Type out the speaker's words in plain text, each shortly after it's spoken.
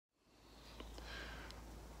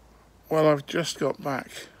Well, I've just got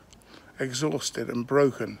back exhausted and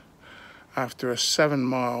broken after a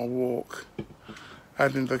 7-mile walk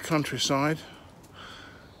out into the countryside.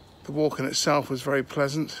 The walk in itself was very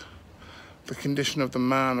pleasant. The condition of the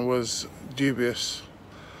man was dubious.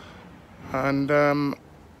 And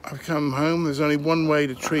I've come home. There's only one way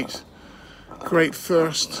to treat great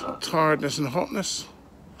thirst, tiredness and hotness,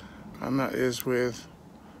 and that is with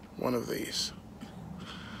one of these.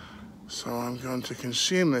 So I'm going to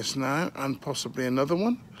consume this now, and possibly another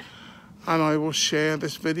one, and I will share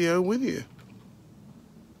this video with you.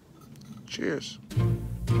 Cheers.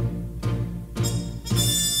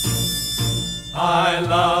 I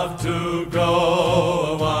love to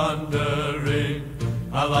go wandering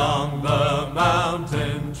along the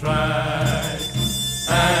mountain track,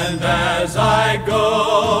 and as I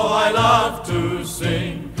go I love to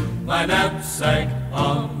sing my knapsack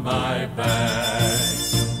on my back.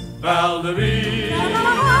 Valderie,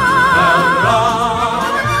 Valderon,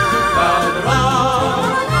 Valderon,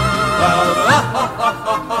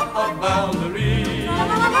 Valderie,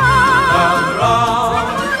 Valderon,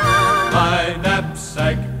 my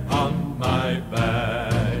knapsack on my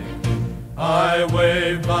back. I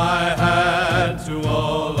wave my hat to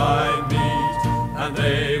all I meet, and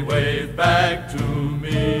they wave back to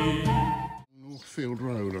me. Northfield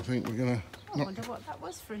Road, I think we're gonna. I wonder what that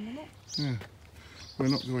was for a minute. Yeah. We're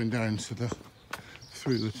not going down to the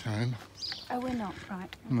through the town. Oh, we're not,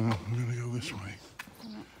 right. No, we're going to go this way.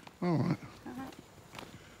 All right. All right.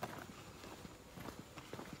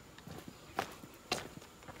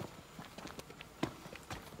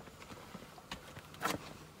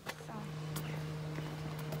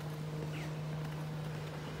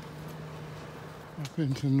 Up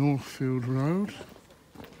into Northfield Road.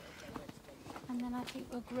 And then I think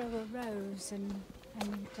we'll grow a rose and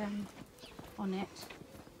on it.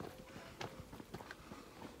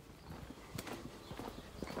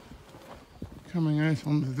 Coming out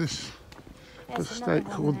onto this There's estate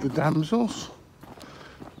called the there. Damsels.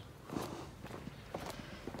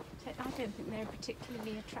 I don't think they're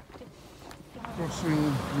particularly attractive flowers.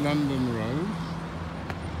 Crossing London Road.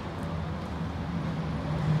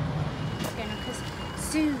 It's going on because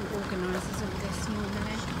Sue organises all this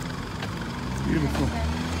normally. Beautiful.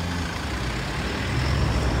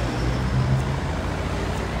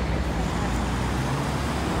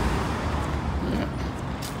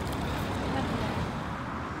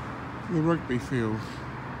 The rugby field.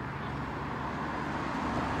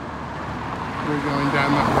 We're going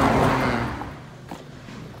down that road over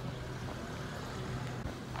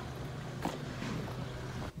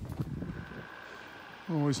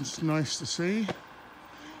there. Always it's nice to see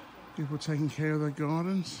people taking care of their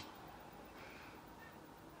gardens.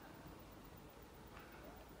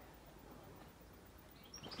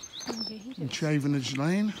 In Chavenage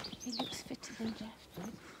Lane. He looks fitter than Jeff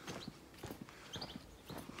did.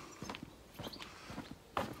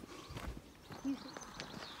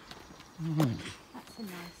 Right. That's a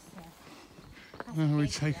nice. Now we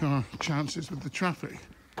take our chances with the traffic.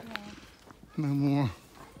 Yeah. No more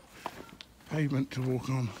pavement to walk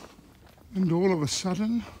on. And all of a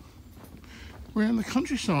sudden, we're in the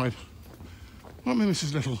countryside. Aren't we,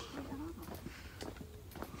 Mrs. Little?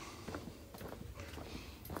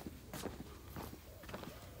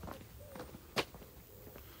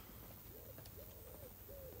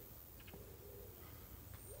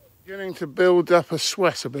 Beginning to build up a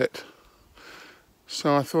sweat a bit.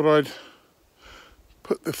 So I thought I'd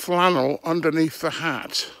put the flannel underneath the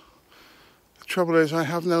hat. The trouble is I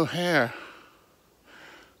have no hair.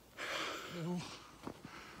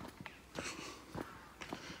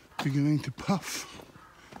 Beginning to puff.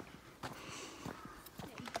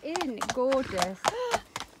 Isn't it gorgeous?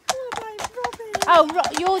 Oh,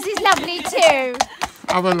 yours is lovely too.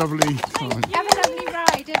 Have a lovely time. Have a lovely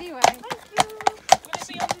ride anyway. Will it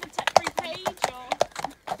be on the Tetbury page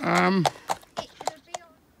or?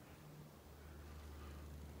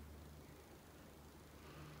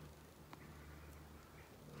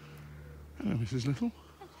 Hello, Mrs. Little.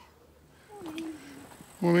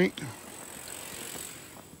 Morning.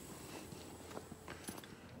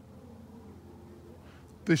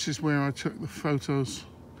 This is where I took the photos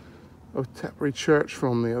of Tetbury Church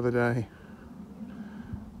from the other day.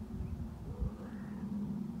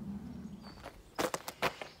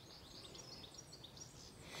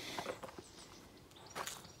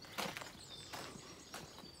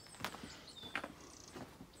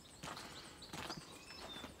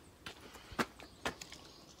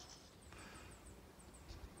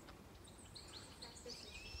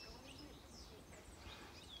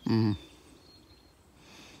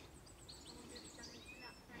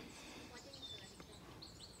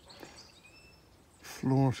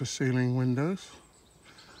 floor to ceiling windows.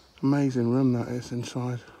 Amazing room that is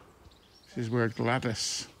inside. This is where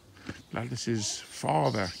Gladys's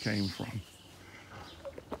father came from,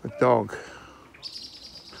 the dog.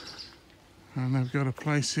 And they've got a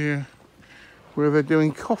place here where they're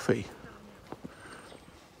doing coffee.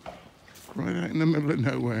 Right out in the middle of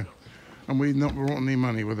nowhere. And we've not brought any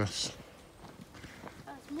money with us.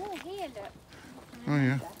 There's more here, look. Oh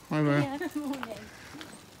yeah, hi there. Yeah, morning.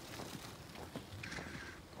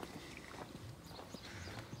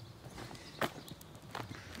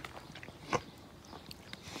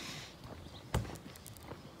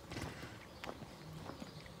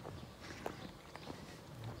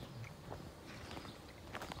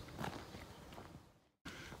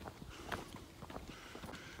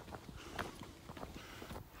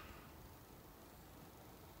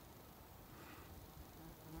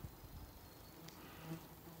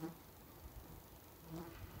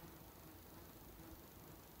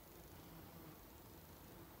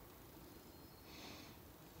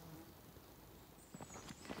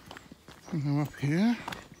 And go up here.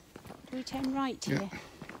 Do we turn right here? Yeah.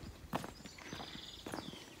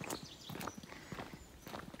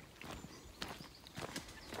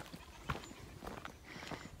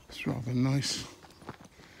 It's rather nice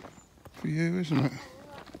view, isn't it?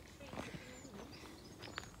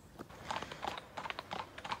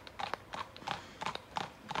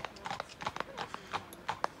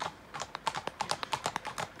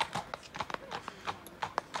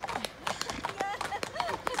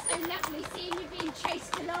 So lovely seeing you being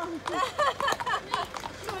chased along.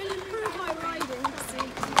 Trying to improve my riding.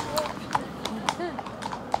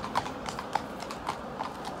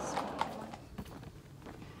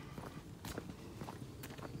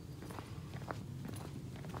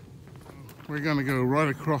 We're going to go right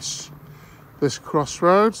across this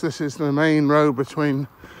crossroads. This is the main road between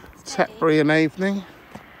Tetbury and Avening.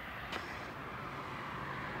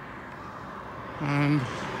 And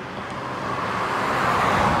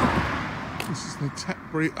this is the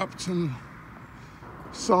Tetbury Upton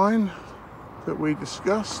sign that we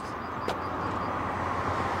discussed.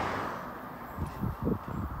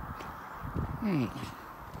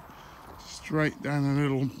 Straight down a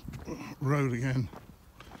little road again.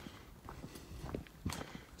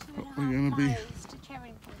 2.5 We're gonna be- miles to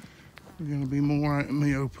Cherington. We're going to be more out in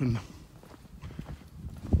the open.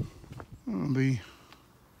 Oh, the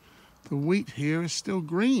wheat here is still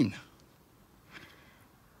green,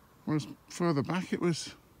 whereas further back it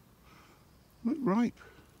was looked ripe.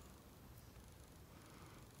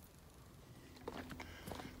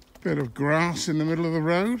 Bit of grass in the middle of the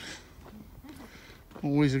road,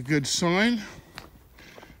 always a good sign.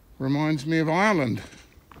 Reminds me of Ireland.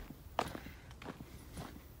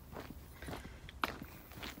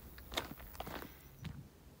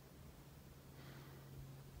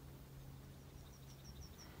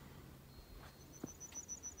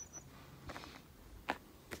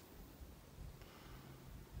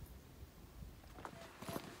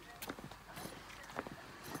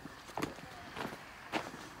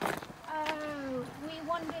 Oh, we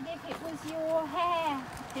wondered if it was your hair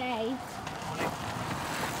day.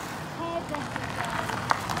 Hairdresser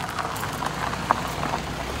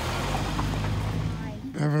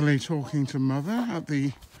day. Beverly talking to Mother at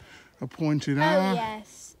the appointed hour. Oh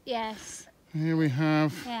yes, yes, Here we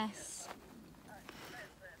have yes.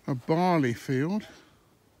 a barley field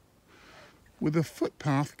with a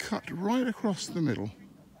footpath cut right across the middle.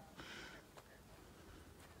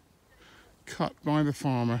 Cut by the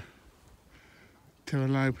farmer to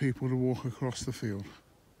allow people to walk across the field.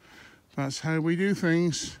 That's how we do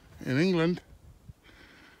things in England.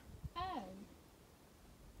 Oh.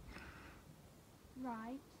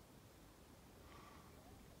 Right.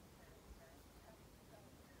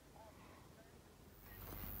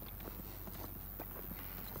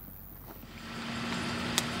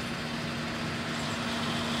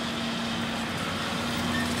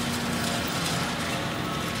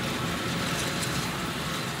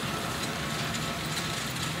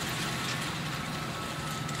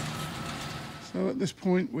 So at this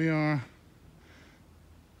point we are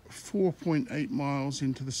 4.8 miles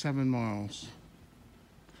into the 7 miles.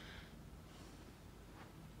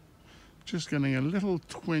 Just getting a little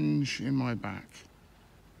twinge in my back.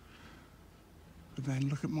 But then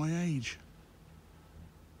look at my age.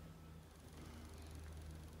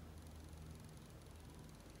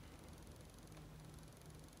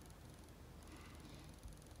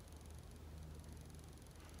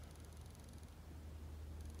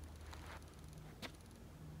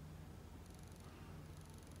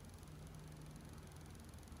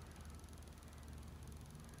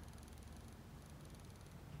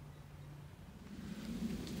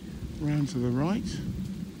 round to the right.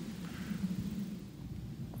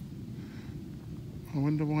 I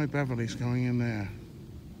wonder why Beverly's going in there.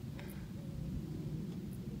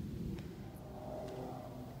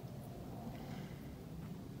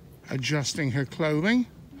 Adjusting her clothing.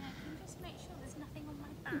 No, can you just make sure there's nothing on my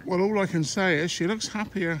back? Well, all I can say is she looks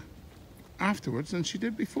happier afterwards than she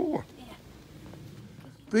did before. Yeah.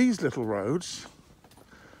 These little roads,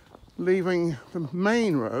 leaving the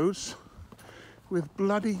main roads with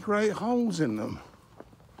bloody great holes in them.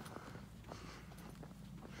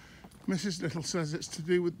 Mrs. Little says it's to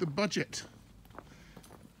do with the budget.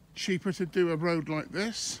 Cheaper to do a road like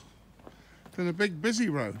this than a big busy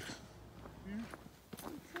road.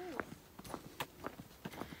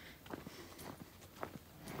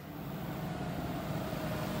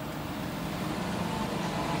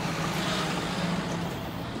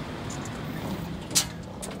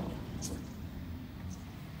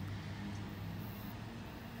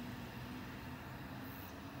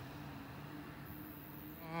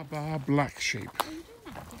 Bar black sheep.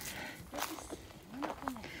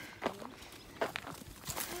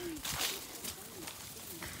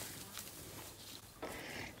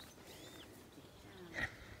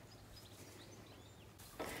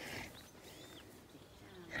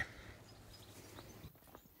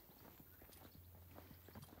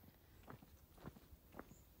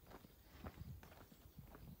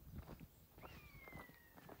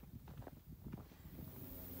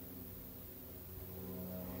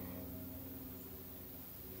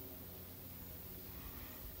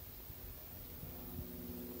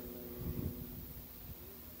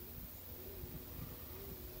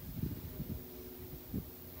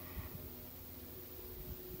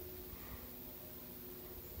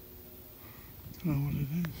 I don't know what it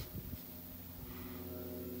is.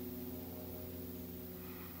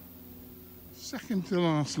 Second to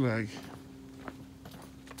last leg.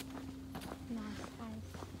 Nice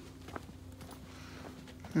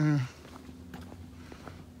house.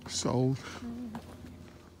 Sold.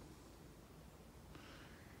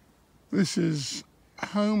 This is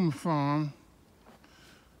Home Farm,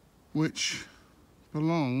 which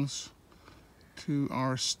belongs to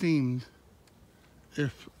our esteemed,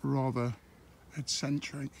 if rather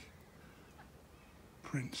eccentric,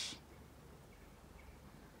 Prince.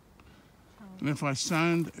 And if I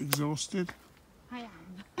sound exhausted, I am.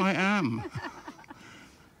 I am.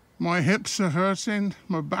 My hips are hurting,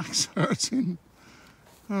 my back's hurting.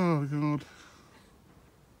 Oh God.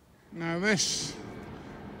 Now this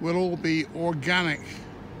will all be organic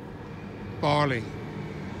barley.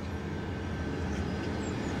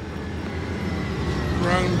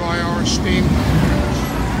 Grown by our esteemed Prince.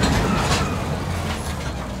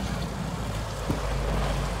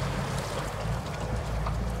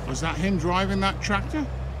 Was that him driving that tractor?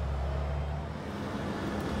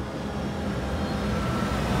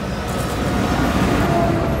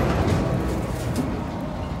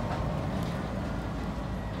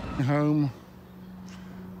 Home,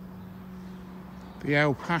 the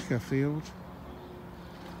alpaca field,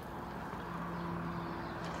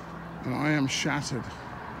 and I am shattered.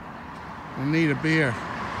 I need a beer.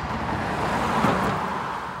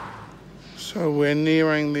 So we're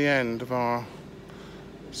nearing the end of our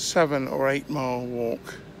 7 or 8 mile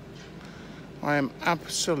walk. I am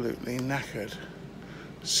absolutely knackered.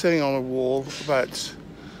 Sitting on a wall about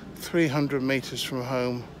 300 meters from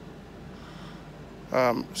home.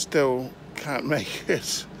 Still can't make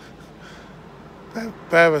it.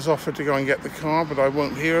 Bear has offered to go and get the car, but I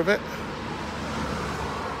won't hear of it.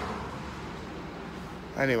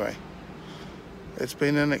 Anyway, it's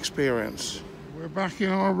been an experience. We're back in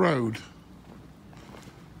our road.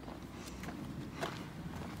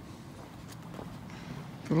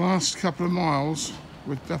 The last couple of miles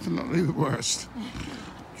were definitely the worst.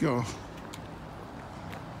 God.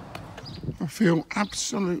 I feel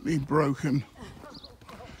absolutely broken.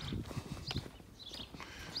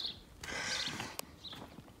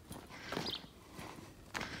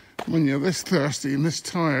 When you're this thirsty and this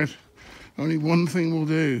tired, only one thing will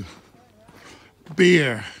do.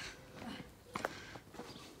 Beer.